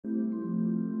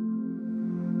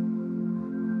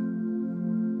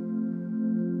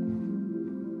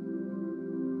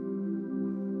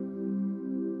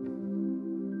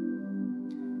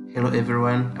Hello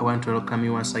everyone, I want to welcome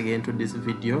you once again to this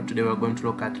video. Today we're going to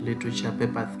look at literature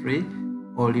paper 3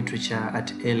 or literature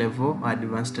at A level or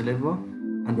advanced level,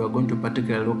 and we're going to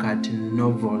particularly look at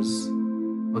novels.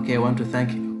 Okay, I want to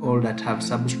thank all that have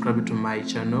subscribed to my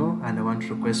channel, and I want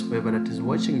to request whoever that is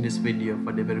watching this video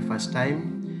for the very first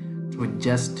time to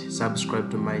just subscribe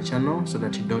to my channel so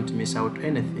that you don't miss out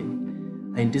anything.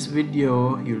 In this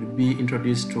video, you'll be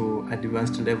introduced to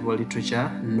advanced level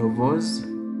literature, novels,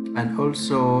 and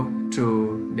also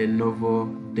to the novel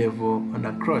Devil on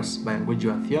a Cross by Ngugi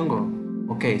wa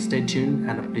Thiong'o. Okay, stay tuned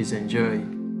and please enjoy.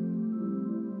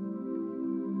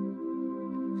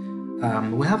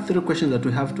 We have 3 questions that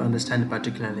we have to understand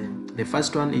particularly. The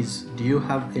first one is, do you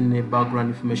have any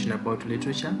background information about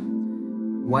literature?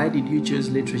 Why did you choose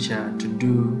literature to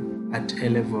do at A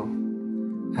level?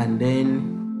 And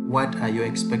then, what are your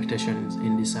expectations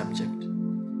in this subject?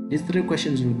 These 3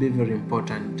 questions will be very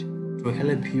important to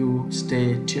help you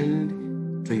stay tuned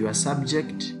to your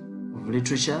subject of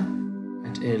literature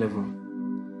at A level.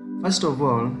 First of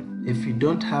all, if you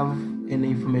don't have any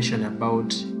information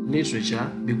about literature,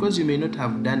 because you may not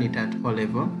have done it at O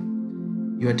level,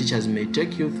 your teachers may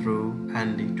take you through,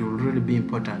 and it will really be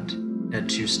important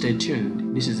that you stay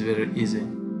tuned. This is very easy.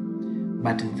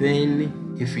 But then,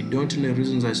 if you don't know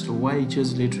reasons as to why you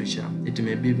chose literature, it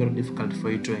may be very difficult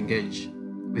for you to engage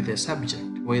with a subject,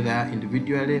 whether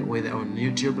individually, whether on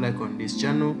YouTube like on this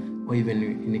channel, or even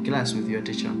in class with your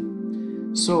teacher.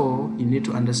 So you need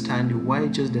to understand why you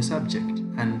chose the subject,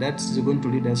 and that's going to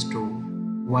lead us to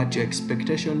what your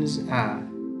expectations are.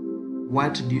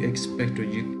 What do you expect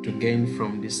to gain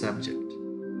from this subject?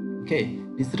 Okay,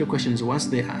 these 3 questions, once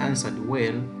they are answered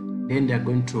well, then they are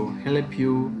going to help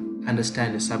you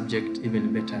understand the subject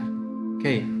even better.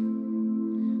 Okay.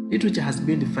 Literature has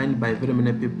been defined by very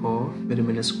many people, very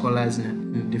many scholars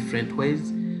in different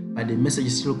ways, but the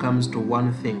message still comes to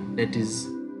one thing, that is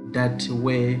that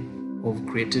way of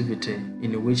creativity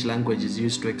in which language is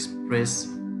used to express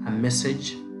a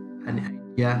message, an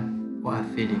idea, or a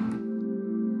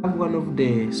feeling. I have one of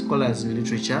the scholars in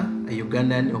literature, a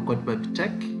Ugandan Okot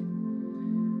Babitek,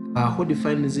 who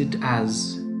defines it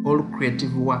as all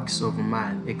creative works of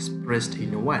man expressed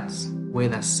in words,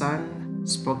 whether sung,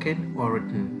 spoken, or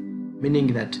written.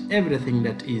 Meaning that everything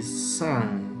that is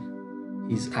sung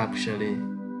is actually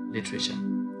literature.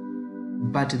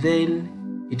 But then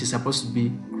it is supposed to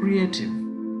be creative.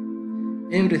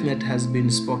 Everything that has been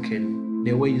spoken,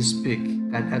 the way you speak,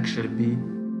 can actually be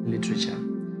literature,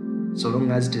 so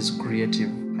long as it is creative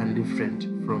and different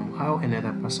from how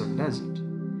another person does it.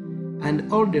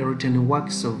 And all the written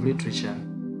works of literature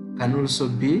can also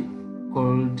be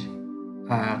called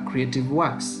creative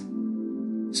works,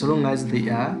 so long as they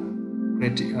are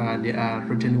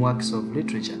written works of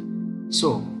literature.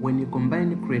 So when you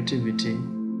combine creativity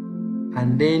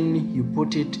and then you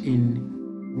put it in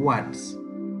words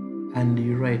and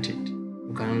you write it,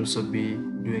 you can also be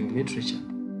doing literature.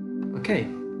 Okay.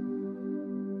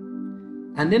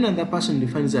 And then another person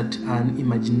defines that an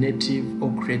imaginative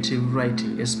or creative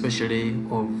writing, especially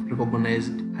of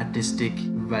recognized artistic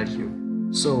value.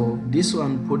 So this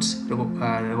one puts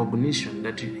recognition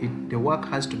that the work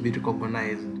has to be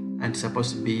recognized and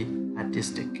supposed to be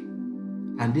artistic.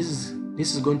 And this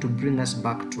is going to bring us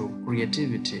back to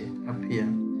creativity up here.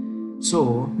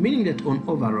 So, meaning that on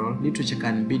overall, literature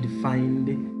can be defined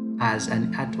as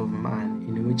an art of man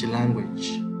in which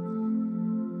language,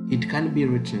 it can be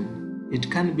written, it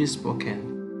can be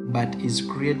spoken, but is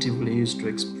creatively used to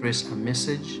express a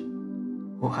message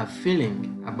or a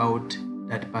feeling about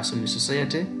that person in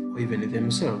society or even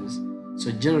themselves.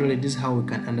 So generally, this is how we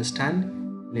can understand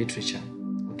literature.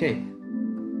 Okay.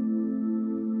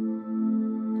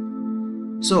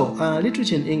 So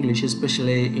literature in English,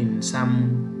 especially in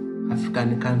some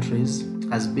African countries,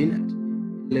 has been at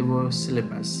level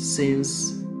syllabus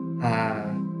since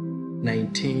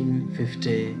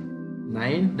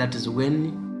 1959. That is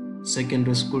when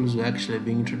secondary schools were actually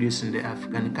being introduced in the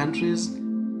African countries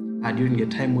during a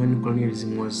time when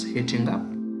colonialism was heating up,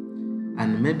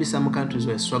 and maybe some countries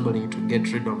were struggling to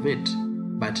get rid of it.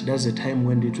 But that's a time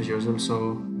when literature was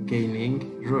also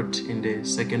gaining root in the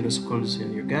secondary schools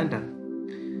in Uganda.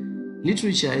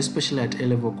 Literature, especially at A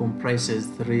level, comprises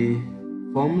 3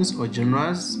 forms or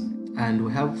genres, and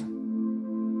we have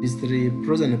these 3.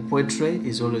 Prose and poetry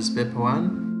is always paper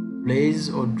 1, plays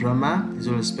or drama is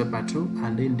always paper 2,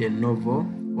 and then the novel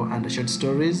or under short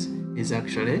stories is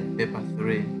actually paper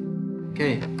 3.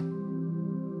 Okay.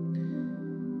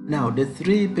 Now, the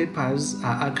 3 papers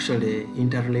are actually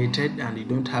interrelated, and you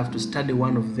don't have to study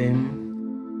one of them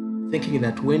thinking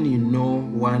that when you know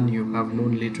one, you have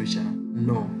known literature.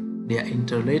 No, they are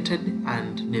interrelated,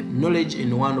 and the knowledge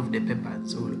in one of the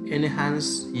papers will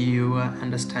enhance your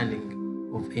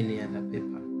understanding of any other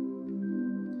paper.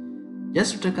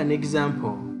 Just to take an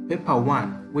example, paper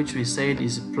 1, which we said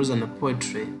is prose and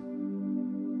poetry,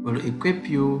 will equip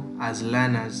you as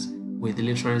learners with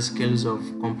literary skills of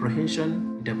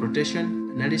comprehension,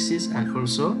 interpretation, analysis, and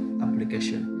also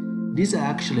application. These are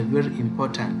actually very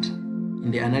important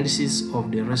in the analysis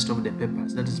of the rest of the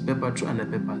papers, that is paper 2 and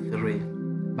paper 3.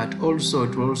 But also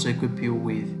it will also equip you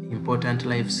with important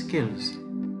life skills.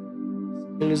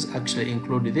 Skills actually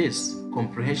include this: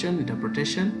 comprehension,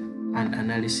 interpretation, and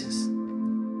analysis.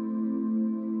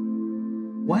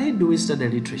 Why do we study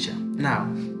literature? Now,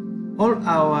 all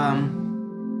our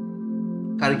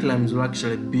curriculums will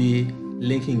actually be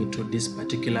linking to these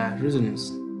particular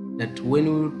reasons, that when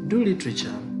we do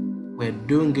literature, we're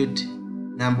doing it,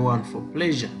 number one, for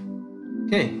pleasure.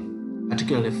 Okay,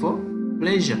 particularly for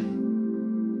pleasure.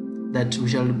 That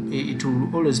it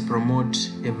will always promote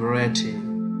a variety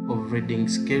of reading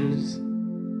skills,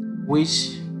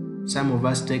 which some of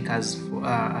us take as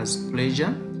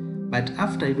pleasure. But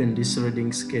after even these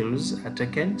reading skills are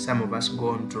taken, some of us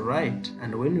go on to write,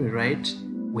 and when we write,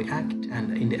 we act,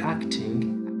 and in the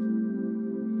acting,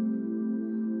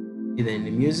 either in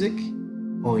the music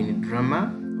or in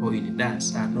drama or in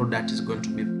dance, and all that is going to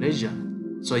be pleasure.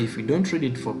 So if you don't read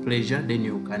it for pleasure, then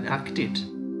you can act it,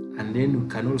 and then you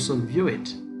can also view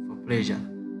it for pleasure.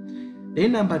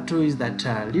 Then number 2 is that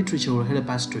literature will help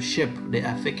us to shape the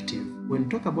affective. When you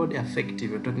talk about the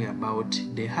affective, you're talking about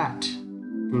the heart.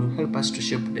 It will help us to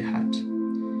shape the heart.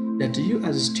 That you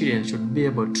as a student should be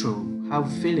able to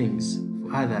have feelings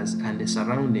for others and the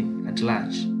surrounding at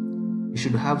large. You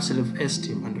should have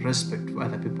self-esteem and respect for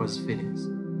other people's feelings.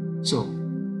 So,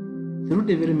 through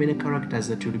the very many characters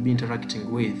that you'll be interacting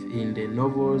with in the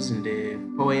novels, in the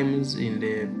poems, in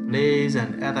the plays,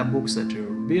 and other books that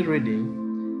you'll be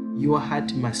reading, your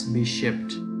heart must be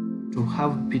shaped to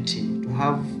have pity, to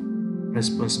have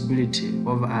responsibility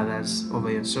over others, over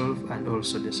yourself, and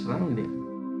also the surrounding.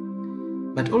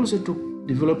 But also to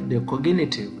develop the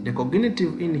cognitive. The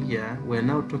cognitive in here, we're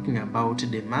now talking about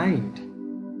the mind.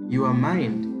 Your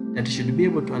mind, that you should be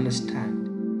able to understand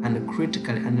and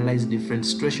critically analyze different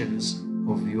situations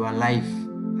of your life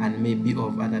and maybe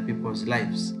of other people's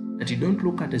lives. That you don't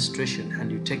look at a situation and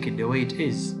you take it the way it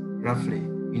is, roughly.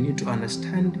 You need to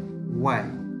understand why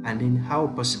and then how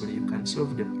possibly you can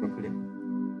solve the problem.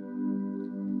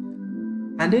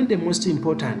 And then the most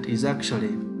important is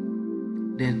actually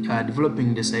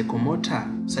developing the psychomotor.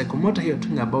 Psychomotor here,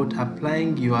 talking about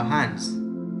applying your hands.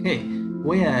 Okay,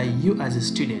 where you as a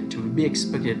student will be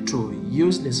expected to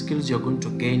use the skills you're going to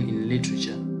gain in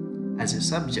literature as a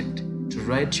subject to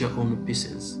write your own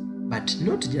pieces, but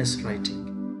not just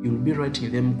writing. You'll be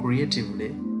writing them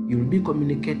creatively, you'll be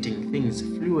communicating things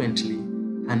fluently,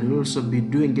 and you'll also be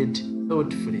doing it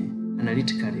thoughtfully,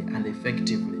 analytically, and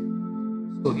effectively.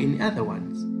 So in other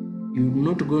words, you're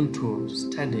not going to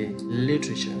study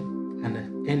literature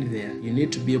and end there. You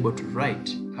need to be able to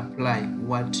write, apply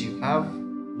what you have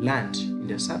learned in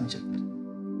the subject.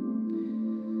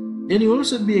 Then you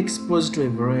also be exposed to a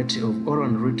variety of oral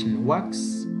and written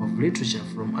works of literature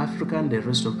from Africa and the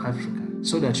rest of Africa,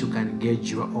 so that you can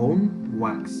gauge your own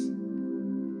works.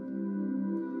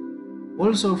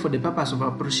 Also, for the purpose of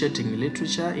appreciating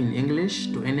literature in English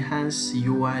to enhance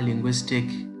your linguistic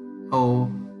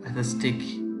or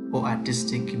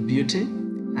artistic beauty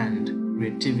and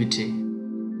creativity.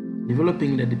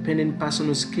 Developing the dependent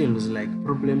personal skills like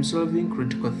problem solving,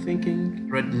 critical thinking,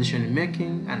 right decision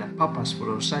making, and a purposeful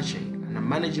researching and a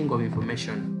managing of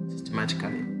information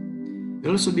systematically.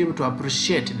 You'll also be able to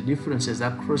appreciate the differences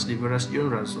across the various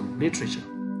genres of literature.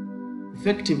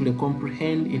 Effectively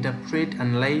comprehend, interpret,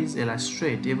 analyze,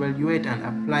 illustrate, evaluate, and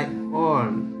apply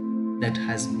all that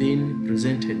has been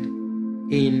presented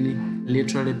in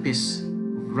literary piece of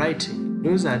writing.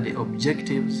 Those are the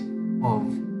objectives of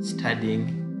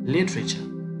studying literature.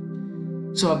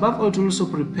 So above all, to also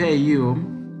prepare you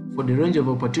for the range of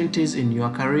opportunities in your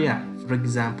career. For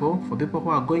example, for people who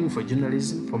are going for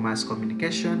journalism, for mass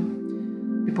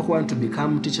communication, people who want to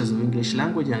become teachers of English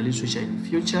language and literature in the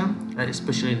future,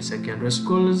 especially in secondary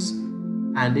schools,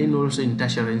 and then also in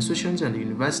tertiary institutions and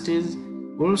universities.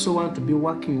 We also want to be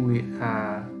working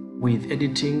with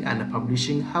editing and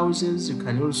publishing houses. You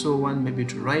can also want maybe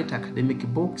to write academic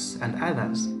books and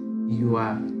others. You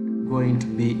are going to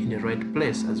be in the right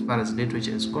place as far as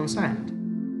literature is concerned.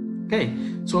 Okay,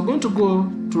 so we're going to go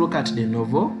to look at the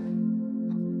novel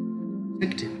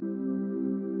objective.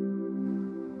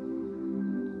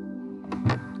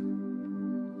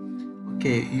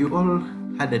 Okay, you all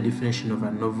had a definition of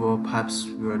a novel. Perhaps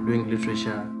we were doing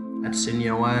literature at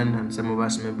senior 1, and some of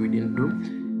us maybe we didn't do,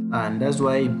 and that's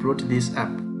why I brought this up.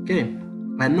 Okay,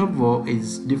 a novel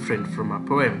is different from a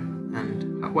poem.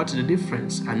 And what's the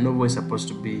difference? A novel is supposed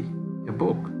to be a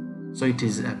book, so it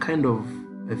is a kind of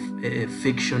a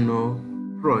fictional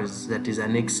prose that is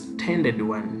an extended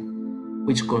one,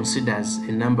 which considers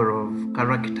a number of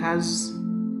characters,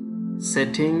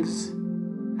 settings,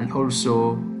 and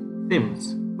also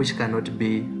themes, which cannot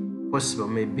be possible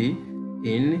maybe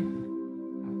in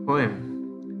a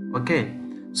poem. Okay,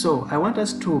 so I want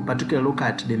us to particularly look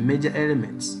at the major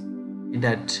elements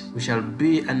that we shall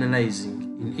be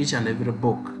analyzing in each and every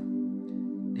book.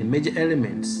 The major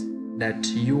elements that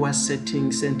your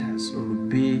setting centers will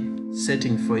be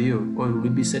setting for you, or will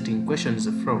be setting questions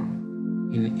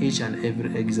from in each and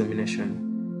every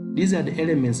examination. These are the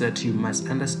elements that you must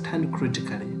understand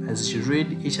critically as you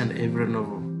read each and every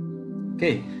novel.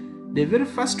 Okay, the very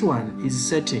first one is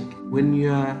setting. When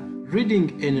you are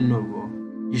reading any novel,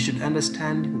 you should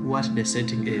understand what the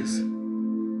setting is.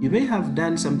 You may have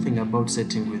done something about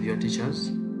setting with your teachers,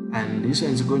 and this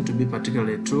one is going to be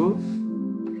particularly true.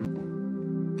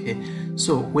 Okay,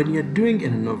 so when you're doing a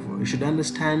novel, you should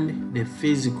understand the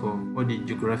physical or the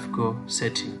geographical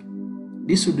setting.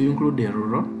 This would include the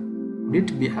rural. Would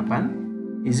it be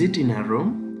urban? Is it in a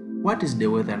room? What is the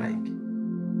weather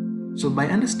like? So by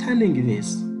understanding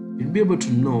this, you'll be able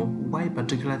to know why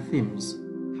particular themes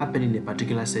happen in a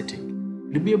particular setting.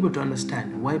 You'll be able to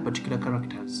understand why particular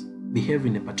characters behave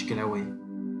in a particular way.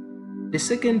 The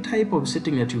second type of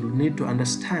setting that you will need to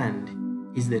understand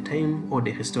is the time or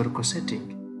the historical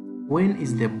setting. When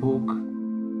is the book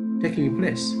taking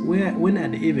place? When are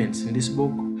the events in this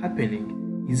book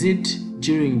happening? Is it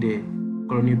during the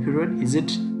colonial period? Is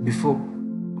it before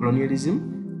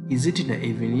colonialism? Is it in the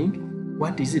evening?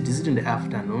 What is it? Is it in the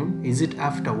afternoon? Is it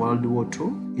after World War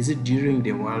II? Is it during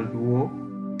the World War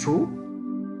II?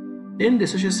 Then the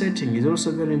social setting is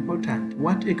also very important.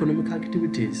 What economic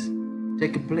activities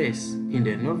take place in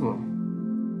the novel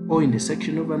or in the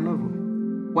section of a novel?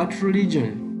 What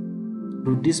religion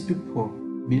do these people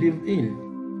believe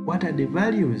in? What are the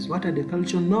values? What are the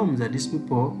cultural norms that these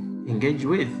people engage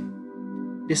with?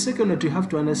 The second that you have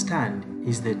to understand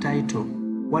is the title.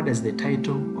 What does the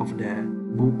title of the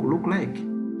book look like?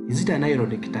 Is it an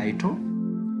ironic title?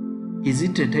 Is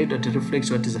it a title that reflects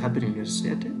what is happening in the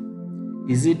society?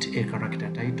 Is it a character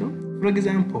title? For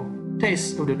example,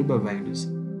 Tess of the Duba Virus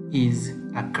is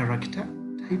a character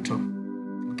title.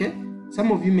 Okay?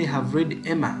 Some of you may have read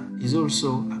Emma is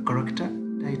also a character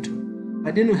title.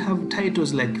 But then we have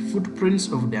titles like Footprints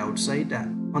of the Outsider,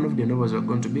 one of the novels we're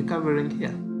going to be covering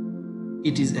here.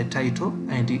 It is a title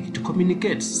and it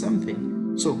communicates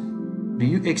something. So, do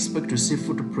you expect to see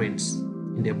footprints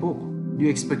in the book? Do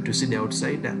you expect to see the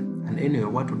outsider? And anyway,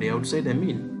 what would the outsider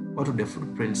mean? What would the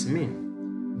footprints mean?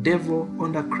 Devil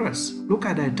on the cross. Look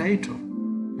at the title.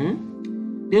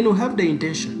 Then we have the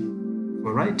intention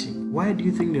for writing. Why do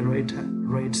you think the writer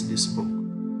writes this book?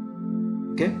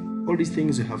 Okay, all these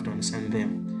things you have to understand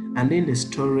them. And then the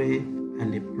story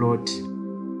and the plot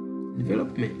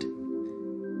development.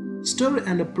 Story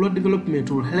and the plot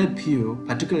development will help you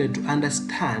particularly to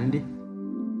understand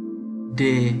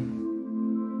the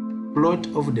plot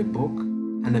of the book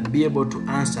and be able to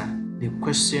answer the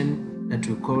question that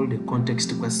we call the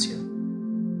context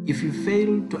question. If you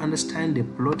fail to understand the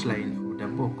plot line of the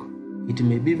book, it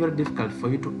may be very difficult for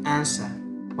you to answer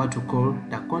what we call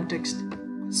the context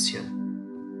question.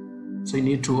 So you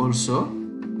need to also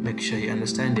make sure you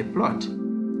understand the plot.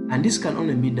 And this can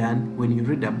only be done when you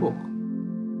read a book.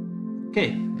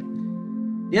 Okay.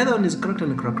 The other one is character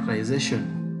and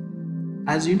characterization.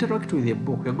 As you interact with a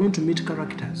book, you're going to meet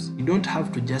characters. You don't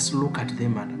have to just look at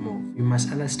them and move. You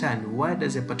must understand, why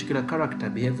does a particular character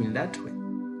behave in that way?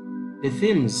 The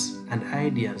themes and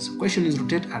ideas. Questions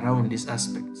rotate around these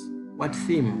aspects. What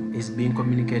theme is being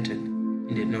communicated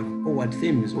in the novel? Or what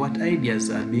themes, what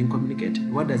ideas are being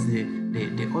communicated? What does the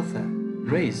author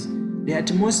raise? The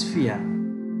atmosphere.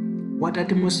 What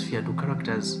atmosphere do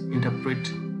characters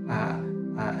interpret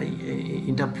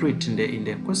in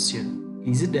the question?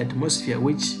 Is it the atmosphere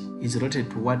which is related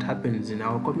to what happens in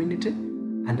our community?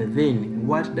 And then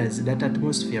what does that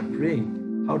atmosphere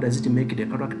bring? How does it make the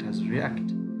characters react?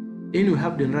 Then you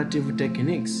have the narrative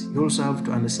techniques. You also have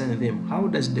to understand them. How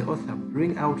does the author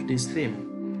bring out this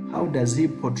theme? How does he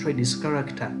portray this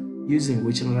character using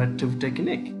which narrative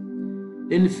technique?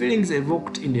 Then feelings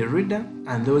evoked in the reader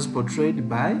and those portrayed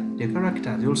by the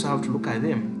characters. You also have to look at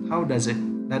them. How does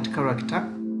that character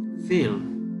feel?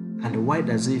 And why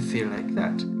does he feel like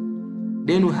that?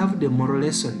 Then we have the moral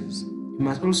lessons. You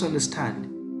must also understand,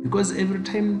 because every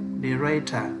time the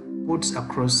writer puts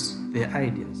across their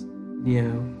ideas, they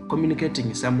are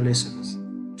communicating some lessons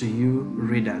to you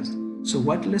readers. So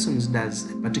what lessons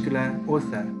does a particular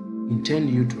author intend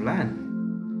you to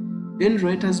learn? Then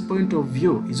writer's point of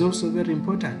view is also very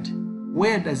important.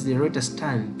 Where does the writer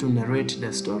stand to narrate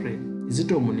the story? Is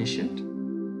it omniscient?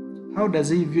 How does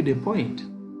he view the point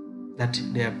that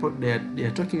they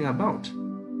are talking about?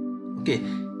 Okay,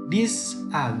 these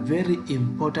are very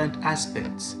important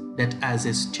aspects that as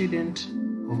a student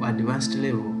of advanced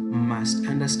level must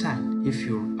understand if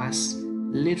you pass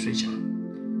literature.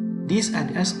 These are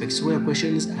the aspects where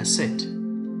questions are set.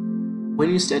 When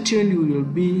you stay tuned, you will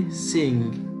be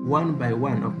seeing one by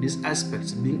one of these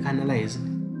aspects being analyzed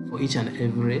for each and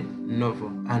every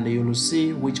novel, and you will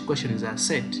see which questions are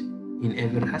set in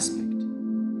every aspect.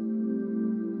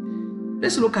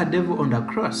 Let's look at Devil on the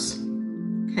Cross.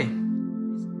 Okay,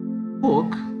 this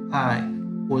book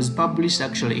was published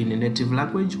actually in a native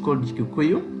language called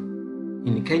Kikuyu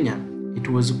in Kenya. It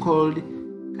was called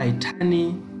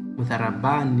Kaitani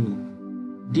Mutharabani.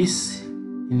 This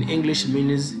in English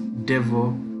means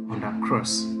Devil on the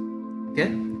Cross. Okay,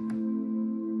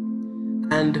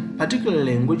 and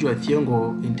particularly Ngugi wa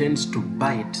Thiong'o intends to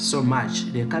bite so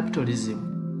much the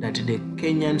capitalism that the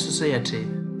Kenyan society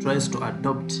tries to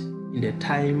adopt in the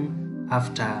time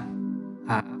after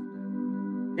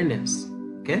independence.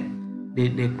 Okay,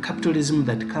 the capitalism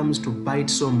that comes to bite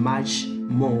so much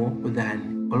more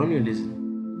than colonialism.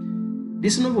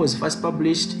 This novel was first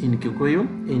published in Kikuyu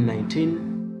in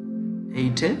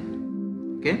 1980.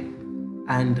 Okay,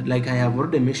 and like I have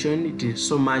already mentioned, it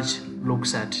so much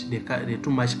looks at the too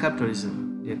much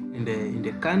capitalism in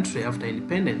the country after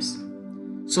independence.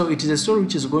 So it is a story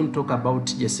which is going to talk about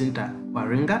Jacinta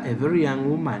Warenga, a very young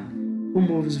woman who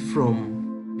moves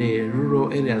from the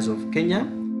rural areas of Kenya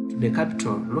to the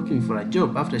capital looking for a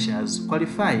job after she has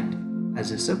qualified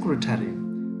as a secretary,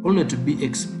 only to be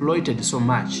exploited so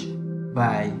much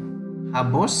by her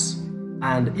boss.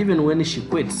 And even when she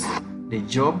quits the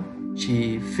job,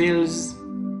 she feels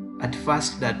at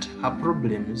first that her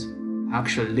problems are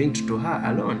actually linked to her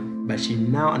alone, but she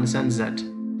now understands that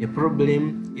the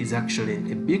problem is actually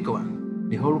a big one.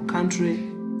 The whole country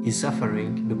is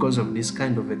suffering because of this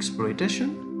kind of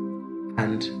exploitation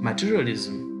and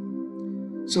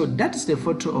materialism. So that's the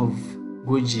photo of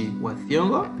Ngugi wa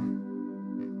Thiong'o.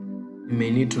 You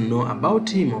may need to know about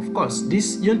him, of course.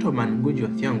 This gentleman, Ngugi wa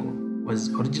Thiong'o, was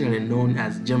originally known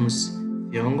as James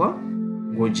Thiong'o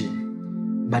Ngugi,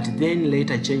 but then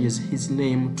later changes his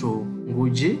name to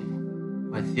Ngugi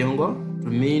wa Thiong'o to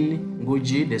mean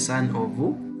Ngugi, the son of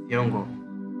Thiong'o,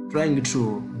 trying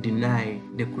to deny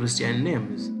the Christian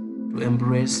names to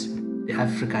embrace the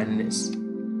Africanness.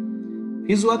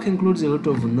 His work includes a lot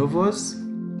of novels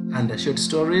and short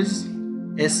stories,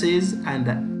 essays,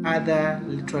 and other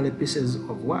literary pieces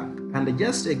of work. And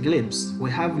just a glimpse, we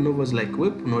have novels like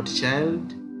Weep Not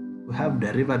Child, we have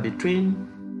The River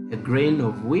Between, A Grain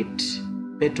of Wheat,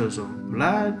 Petals of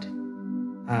Blood,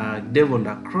 Devil on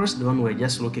the Cross, the one we're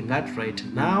just looking at right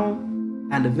now,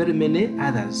 and very many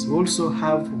others. We also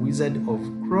have Wizard of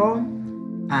Crow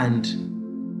and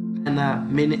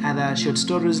many other short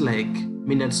stories like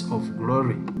Minutes of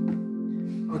Glory.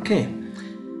 Okay,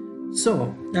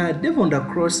 so Devil on the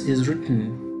Cross is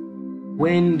written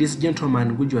when this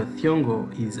gentleman Ngugi wa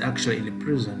Thiong'o is actually in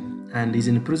prison, and he's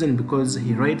in prison because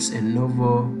he writes a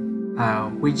novel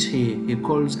which he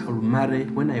calls I'll Marry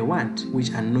When I Want, which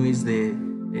annoys the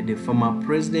former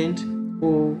president,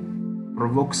 who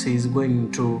provokes his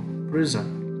going to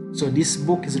prison. So this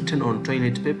book is written on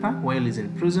toilet paper while he's in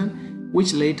prison,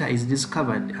 which later is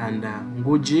discovered, and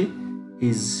Ngugi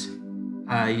is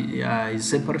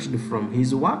separated from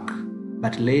his work,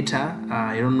 but later,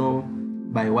 I don't know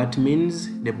by what means,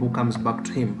 the book comes back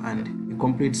to him and he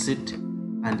completes it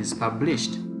and is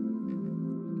published.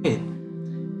 Okay.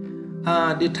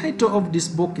 The title of this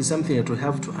book is something that we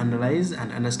have to analyze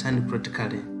and understand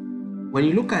critically. When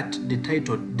you look at the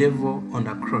title Devil on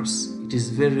the Cross, it is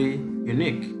very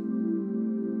unique.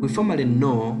 We formally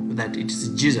know that it is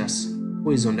Jesus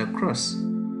who is on the cross,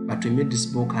 but we made this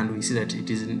book and we see that it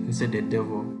is instead the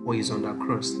devil who is on the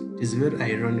cross. It is very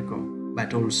ironical,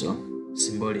 but also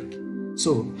symbolic.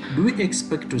 So, do we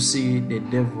expect to see the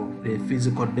devil, the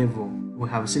physical devil? We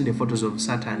have seen the photos of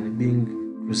Satan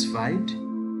being crucified.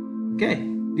 Okay,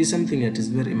 this is something that is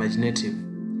very imaginative.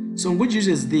 So Ngugi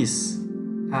uses this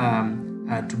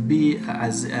to be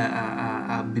as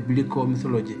a biblical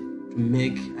mythology to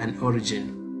make an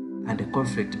origin and a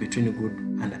conflict between good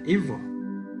and evil.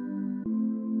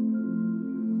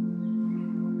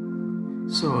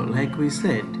 So, like we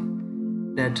said,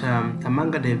 that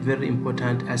among the very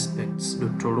important aspects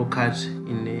to look at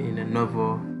in a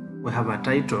novel, we have a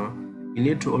title, you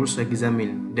need to also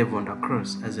examine Devil on the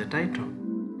Cross as a title.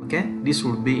 Okay, this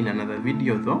will be in another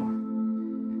video though.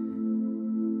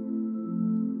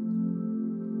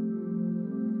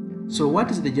 So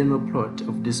what is the general plot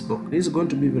of this book? This is going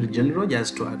to be very general,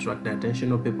 just to attract the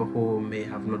attention of people who may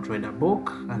have not read a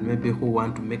book and maybe who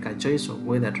want to make a choice of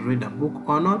whether to read a book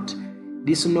or not.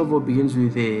 This novel begins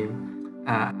with a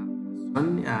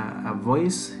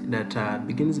voice that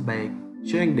begins by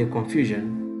showing the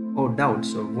confusion or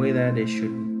doubts of whether they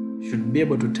should be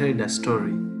able to tell the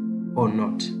story or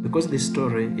not, because the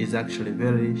story is actually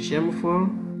very shameful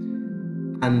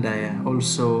and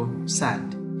also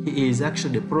sad. He is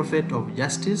actually the prophet of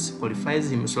justice,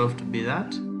 qualifies himself to be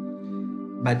that.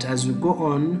 But as we go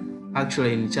on,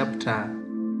 actually in chapter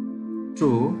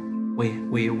 2,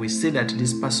 we see that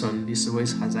this person, this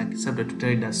voice, has accepted to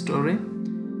tell the story.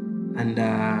 And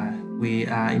we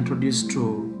are introduced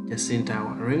to Jacinta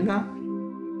Waringa.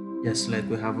 Just like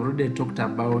we have already talked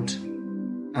about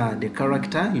the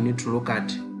character, you need to look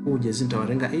at who Jacinta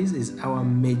Waringa is our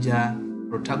major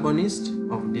protagonist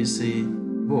of this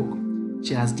book.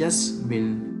 She has just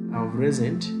been of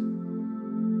recent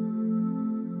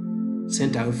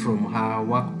sent out from her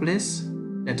workplace,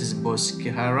 that is boss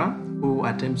Kihara, who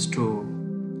attempts to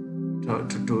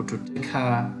take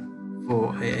her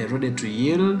for ready to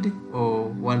yield or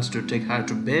wants to take her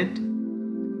to bed,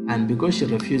 and because she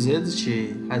refuses,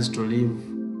 she has to leave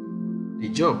the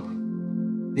job.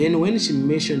 Then when she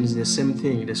mentions the same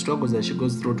thing, the struggles that she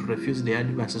goes through to refuse the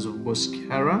advances of boss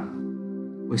Kihara,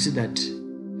 we see that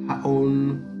her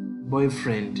own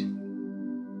boyfriend,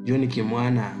 Johnny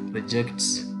Kimwana,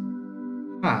 rejects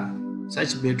her.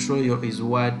 Such betrayal is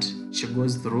what she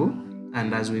goes through,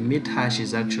 and as we meet her,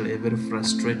 she's actually a very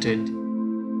frustrated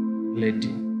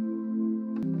lady.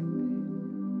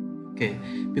 Okay,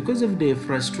 because of the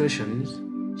frustrations,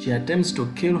 she attempts to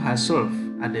kill herself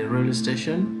at the rail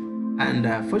station, and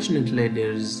fortunately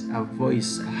there is a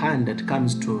voice, a hand that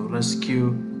comes to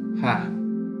rescue her.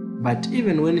 But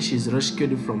even when she's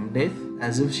rescued from death,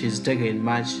 as if she's taken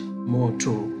much more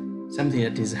to something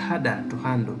that is harder to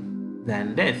handle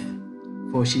than death,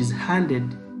 for she's handed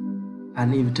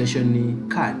an invitation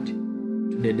card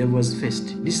to the devil's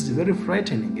feast. This is very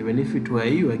frightening. Even if it were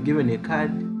you are given a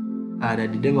card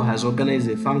that the devil has organized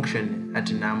a function at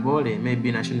Nambole,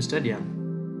 maybe National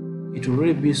Stadium, it will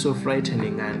really be so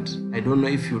frightening, and I don't know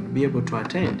if you would be able to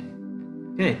attend.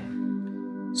 Okay,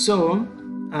 so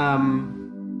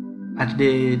at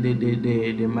the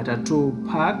Matatu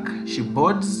park, she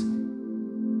boards,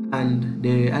 and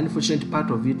the unfortunate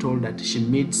part of it all that she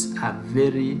meets a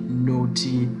very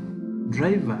naughty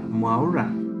driver, Mwaura,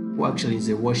 who actually is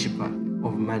a worshipper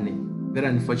of money. Very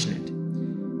unfortunate.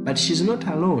 But she's not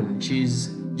alone. She's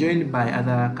joined by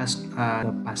other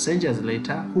passengers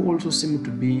later who also seem to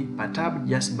be perturbed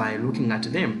just by looking at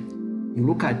them. You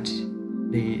look at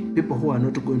the people who are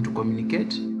not going to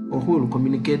communicate, or who will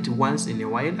communicate once in a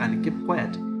while and keep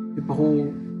quiet. People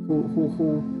who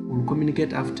will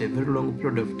communicate after a very long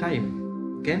period of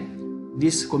time. Okay,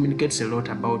 this communicates a lot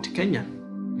about Kenya,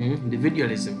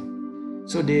 individualism.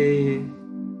 So the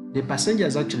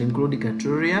passengers actually include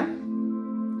Katuria,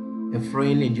 a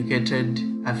foreign educated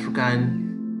African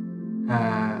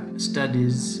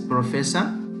studies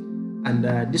professor, and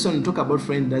this one talk about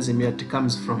foreign doesn't mean that it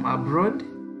comes from abroad.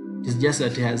 It's just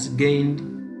that he has gained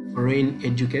foreign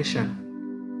education.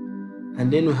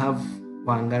 And then we have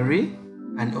Wangari,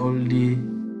 an oldie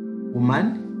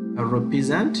woman, a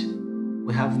represent.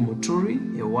 We have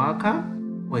Muturi, a worker,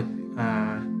 with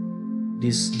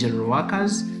these general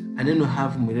workers, and then we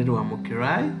have Mwiredu wa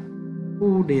Mukirai,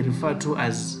 who they refer to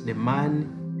as the man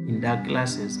in dark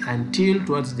glasses, until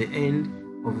towards the end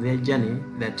of their journey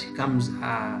that he comes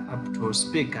up to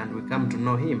speak and we come to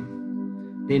know him.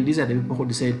 Then these are the people who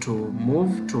decide to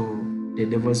move to the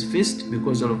devil's feast,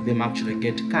 because all of them actually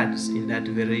get cards in that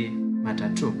very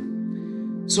Matatu.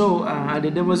 So at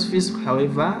the devil's feast,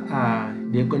 however,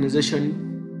 the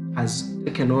organization has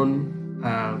taken on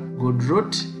a good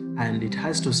route and it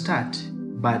has to start,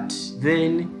 but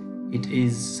then it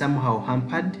is somehow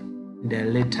hampered in the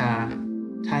later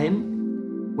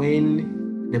time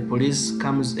when the police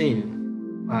comes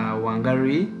in.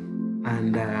 Wangari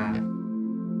and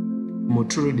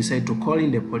Muturi decide to call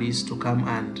in the police to come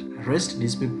and arrest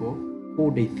these people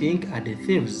who they think are the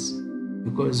thieves,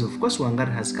 because of course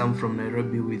Wangari has come from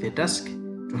Nairobi with a task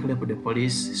to help the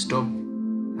police stop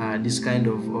this kind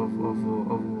of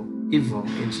evil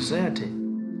in society.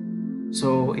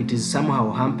 So it is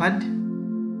somehow hampered,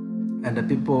 and the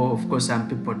people, of course, some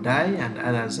people die and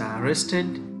others are arrested,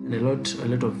 and a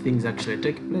lot of things actually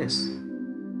take place.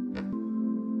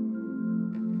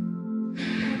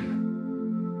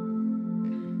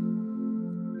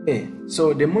 Okay,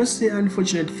 so the most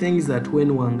unfortunate thing is that when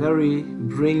Wangari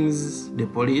brings the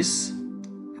police,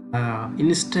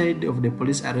 instead of the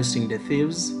police arresting the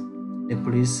thieves, the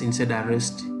police instead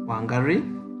arrest Wangari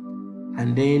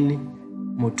and then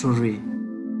Muturi,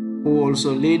 who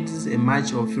also leads a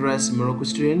march of furious Morocco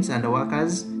students and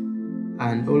workers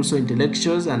and also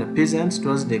intellectuals and peasants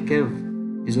towards the cave,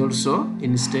 is also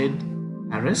instead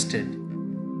arrested.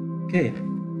 Okay,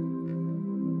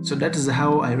 so that is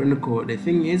how ironical the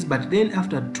thing is. But then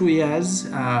after 2 years,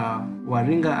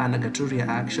 Waringa and Gaturia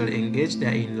are actually engaged, they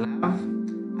are in love,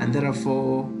 and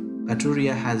therefore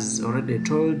Gaturia has already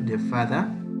told the father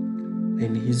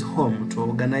in his home to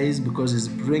organize, because he's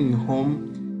bringing home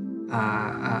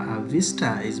a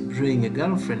visitor, is bringing a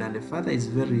girlfriend, and the father is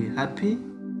very happy,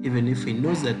 even if he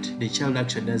knows that the child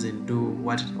actually doesn't do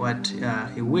what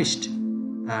he wished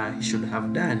he should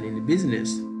have done in business.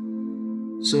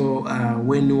 So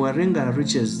when Waringa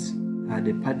reaches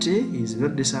the party, he is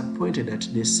very disappointed that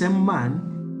the same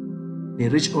man, the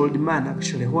rich old man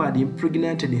actually, who had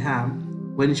impregnated her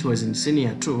when she was in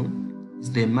senior 2,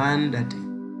 is the man that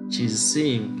she is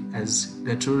seeing as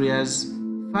Gaturia's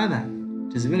father.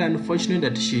 It is very unfortunate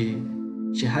that she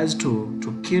has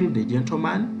to kill the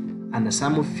gentleman, and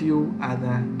some few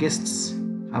other guests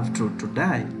have to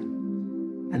die.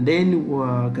 And then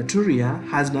Gaturia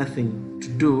has nothing to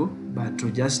do but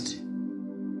to just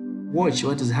watch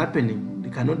what is happening. They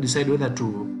cannot decide whether to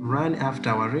run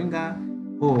after Waringa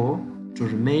or to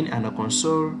remain and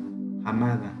console her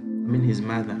mother, his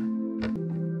mother.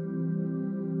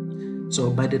 So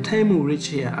by the time we reach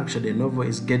here, actually the novel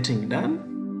is getting done,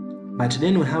 but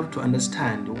then we have to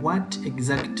understand what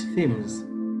exact themes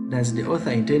does the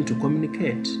author intend to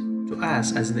communicate to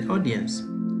us as the audience.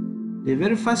 The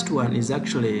very first one is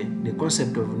actually the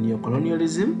concept of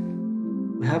neocolonialism.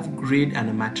 We have greed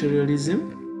and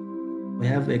materialism. We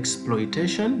have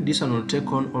exploitation. This one will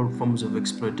take on all forms of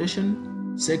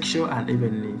exploitation, sexual and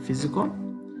even physical.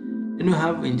 Then we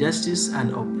have injustice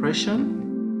and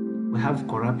oppression. We have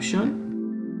corruption.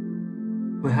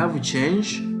 We have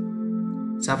change.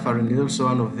 Suffering is also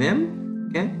one of them.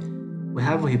 Okay. We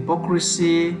have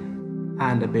hypocrisy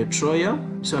and betrayal.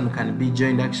 This one can be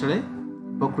joined actually.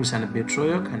 Hypocrisy and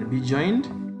betrayal can be joined.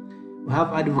 We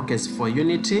have advocates for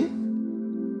unity,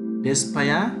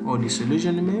 despair or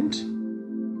disillusionment.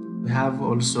 We have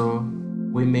also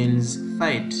women's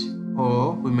fight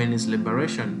or women's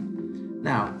liberation.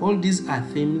 Now, all these are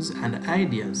themes and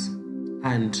ideas,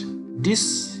 and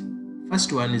this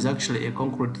first one is actually a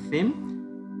concrete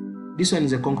theme. This one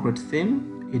is a concrete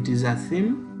theme. It is a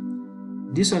theme.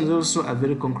 This one is also a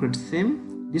very concrete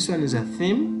theme. This one is a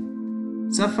theme.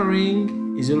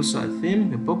 Suffering is also a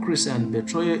theme. Hypocrisy and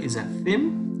betrayal is a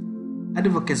theme.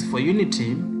 Advocates for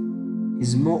unity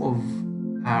is more of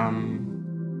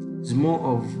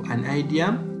an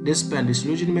idea. Despair and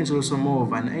disillusionment is also more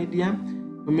of an idea.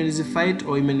 Women's fight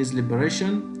or women's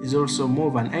liberation is also more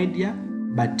of an idea,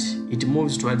 but it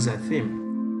moves towards a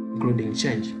theme, including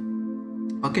change.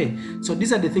 Okay, so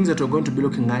these are the things that we're going to be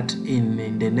looking at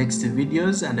in the next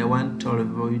videos, and I want all of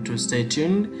you to stay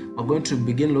tuned. We're going to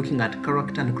begin looking at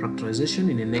character and characterization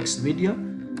in the next video.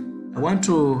 I want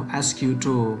to ask you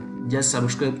to just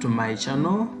subscribe to my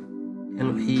channel,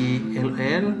 LELL,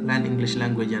 Learn English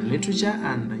Language and Literature,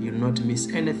 and you'll not miss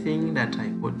anything that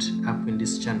I put up in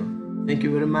this channel. Thank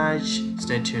you very much.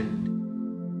 Stay tuned.